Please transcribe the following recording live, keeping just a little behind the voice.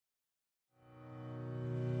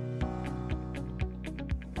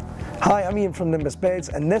Hi, I'm Ian from Nimbus Beds,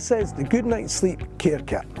 and this is the Good Night Sleep Care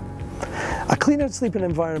Kit. A cleaner sleeping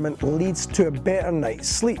environment leads to a better night's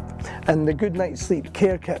sleep, and the Good Night Sleep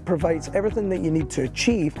Care Kit provides everything that you need to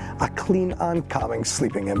achieve a clean and calming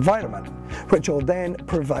sleeping environment, which will then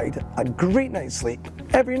provide a great night's sleep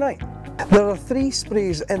every night. There are 3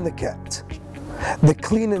 sprays in the kit: the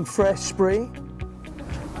Clean and Fresh spray,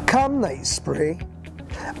 Calm Night spray,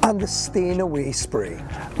 and the Staying Away spray.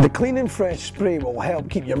 The Clean and Fresh spray will help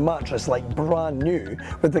keep your mattress like brand new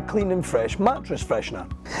with the Clean and Fresh mattress freshener.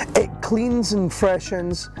 It cleans and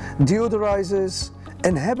freshens, deodorizes,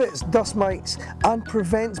 inhibits dust mites, and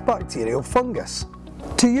prevents bacterial fungus.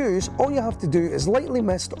 To use, all you have to do is lightly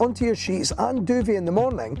mist onto your sheets and duvet in the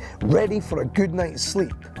morning, ready for a good night's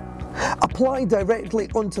sleep. Apply directly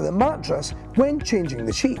onto the mattress when changing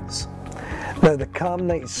the sheets. Now, the Calm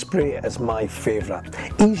Night spray is my favourite.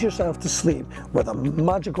 Ease yourself to sleep with a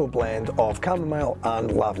magical blend of chamomile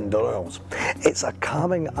and lavender oils. It's a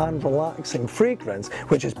calming and relaxing fragrance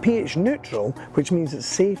which is pH neutral, which means it's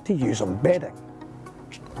safe to use on bedding.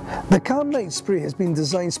 The Calm Night spray has been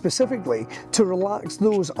designed specifically to relax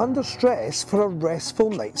those under stress for a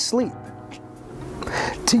restful night's sleep.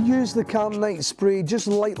 To use the Calm Night spray, just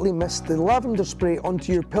lightly mist the lavender spray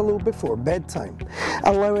onto your pillow before bedtime,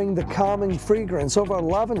 allowing the calming fragrance of our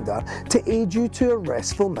lavender to aid you to a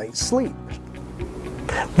restful night's sleep.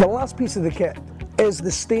 The last piece of the kit is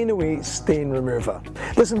the Staying Away Stain Remover.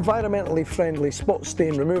 This environmentally friendly spot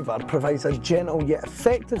stain remover provides a gentle yet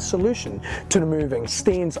effective solution to removing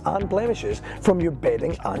stains and blemishes from your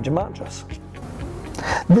bedding and your mattress.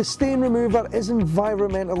 The stain remover is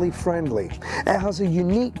environmentally friendly. It has a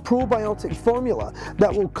unique probiotic formula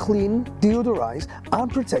that will clean, deodorize,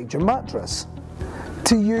 and protect your mattress.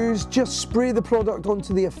 To use, just spray the product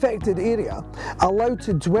onto the affected area, allow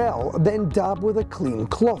to dwell, then dab with a clean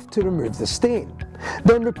cloth to remove the stain.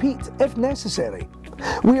 Then repeat if necessary.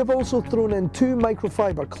 We have also thrown in 2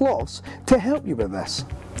 microfiber cloths to help you with this.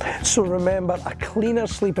 So remember, a cleaner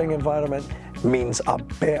sleeping environment means a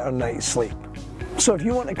better night's sleep. So if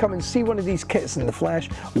you want to come and see one of these kits in the flesh,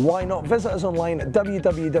 why not visit us online at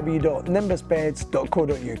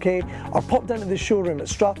www.nimbusbeds.co.uk, or pop down to the showroom at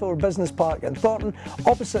Strathmore Business Park in Thornton,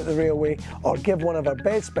 opposite the railway, or give one of our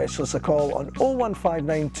bed specialists a call on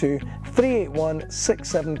 01592 381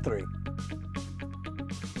 673.